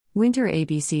Winter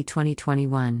ABC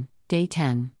 2021, Day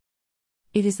 10.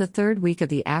 It is the third week of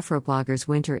the Afrobloggers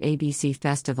Winter ABC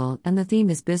Festival, and the theme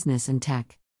is business and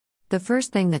tech. The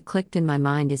first thing that clicked in my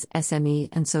mind is SME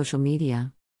and social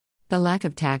media. The lack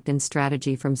of tact and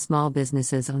strategy from small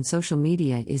businesses on social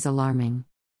media is alarming.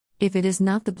 If it is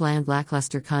not the bland,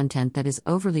 lackluster content that is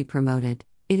overly promoted,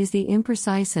 it is the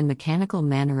imprecise and mechanical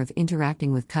manner of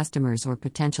interacting with customers or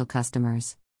potential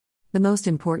customers. The most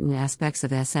important aspects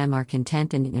of SM are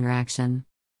content and interaction.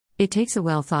 It takes a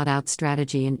well-thought-out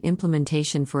strategy and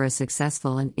implementation for a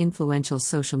successful and influential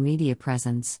social media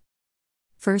presence.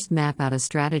 First, map out a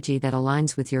strategy that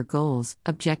aligns with your goals,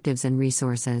 objectives, and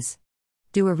resources.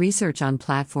 Do a research on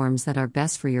platforms that are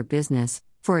best for your business,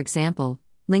 for example,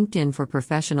 LinkedIn for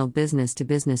professional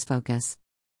business-to-business focus.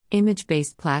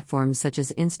 Image-based platforms such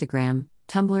as Instagram,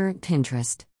 Tumblr,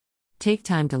 Pinterest. Take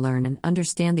time to learn and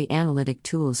understand the analytic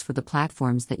tools for the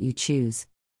platforms that you choose.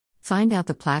 Find out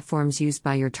the platforms used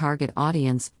by your target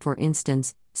audience. For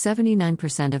instance,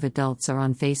 79% of adults are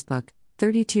on Facebook,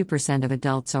 32% of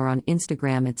adults are on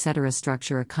Instagram, etc.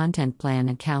 Structure a content plan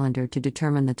and calendar to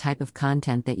determine the type of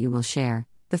content that you will share,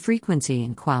 the frequency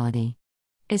and quality.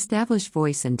 Establish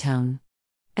voice and tone.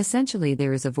 Essentially,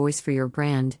 there is a voice for your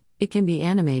brand. It can be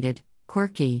animated,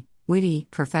 quirky, witty,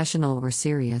 professional, or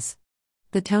serious.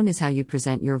 The tone is how you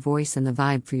present your voice and the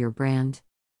vibe for your brand.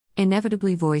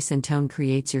 Inevitably, voice and tone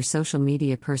creates your social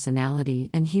media personality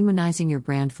and humanizing your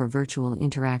brand for virtual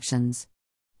interactions.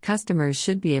 Customers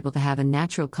should be able to have a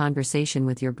natural conversation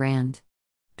with your brand.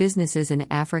 Businesses in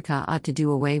Africa ought to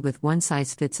do away with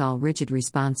one-size-fits-all rigid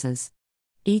responses.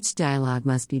 Each dialogue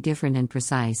must be different and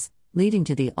precise, leading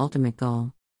to the ultimate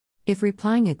goal. If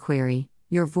replying a query,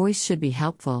 your voice should be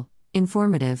helpful,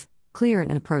 informative, clear,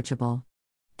 and approachable.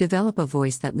 Develop a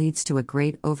voice that leads to a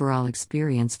great overall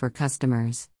experience for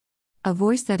customers. A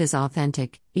voice that is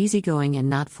authentic, easygoing, and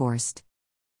not forced.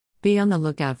 Be on the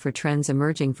lookout for trends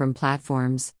emerging from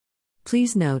platforms.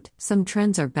 Please note, some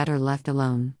trends are better left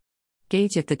alone.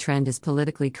 Gauge if the trend is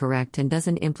politically correct and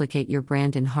doesn't implicate your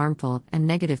brand in harmful and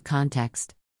negative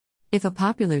context. If a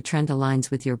popular trend aligns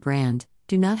with your brand,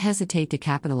 do not hesitate to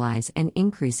capitalize and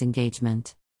increase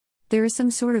engagement. There is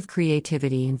some sort of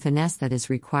creativity and finesse that is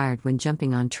required when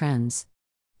jumping on trends.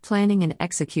 Planning and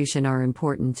execution are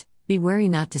important. Be wary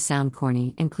not to sound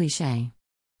corny and cliché.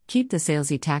 Keep the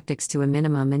salesy tactics to a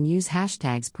minimum and use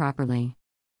hashtags properly.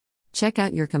 Check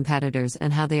out your competitors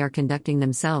and how they are conducting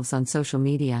themselves on social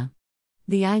media.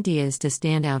 The idea is to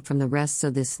stand out from the rest, so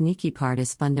this sneaky part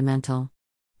is fundamental.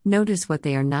 Notice what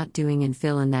they are not doing and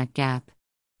fill in that gap.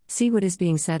 See what is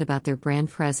being said about their brand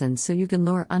presence so you can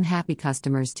lure unhappy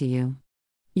customers to you.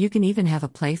 You can even have a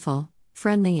playful,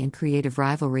 friendly, and creative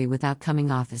rivalry without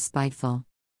coming off as spiteful.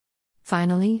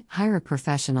 Finally, hire a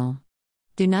professional.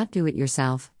 Do not do it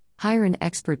yourself. Hire an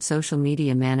expert social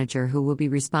media manager who will be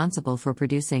responsible for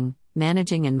producing,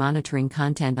 managing, and monitoring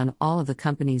content on all of the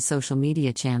company's social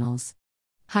media channels.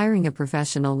 Hiring a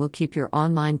professional will keep your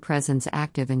online presence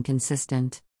active and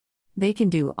consistent. They can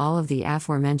do all of the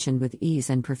aforementioned with ease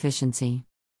and proficiency.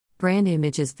 Brand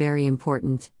image is very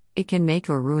important. It can make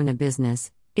or ruin a business.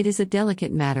 It is a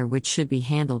delicate matter which should be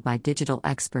handled by digital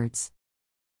experts.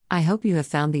 I hope you have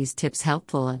found these tips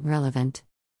helpful and relevant.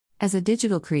 As a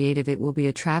digital creative, it will be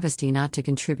a travesty not to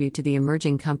contribute to the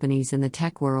emerging companies in the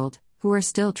tech world, who are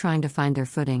still trying to find their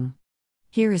footing.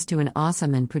 Here is to an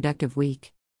awesome and productive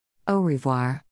week. Au revoir.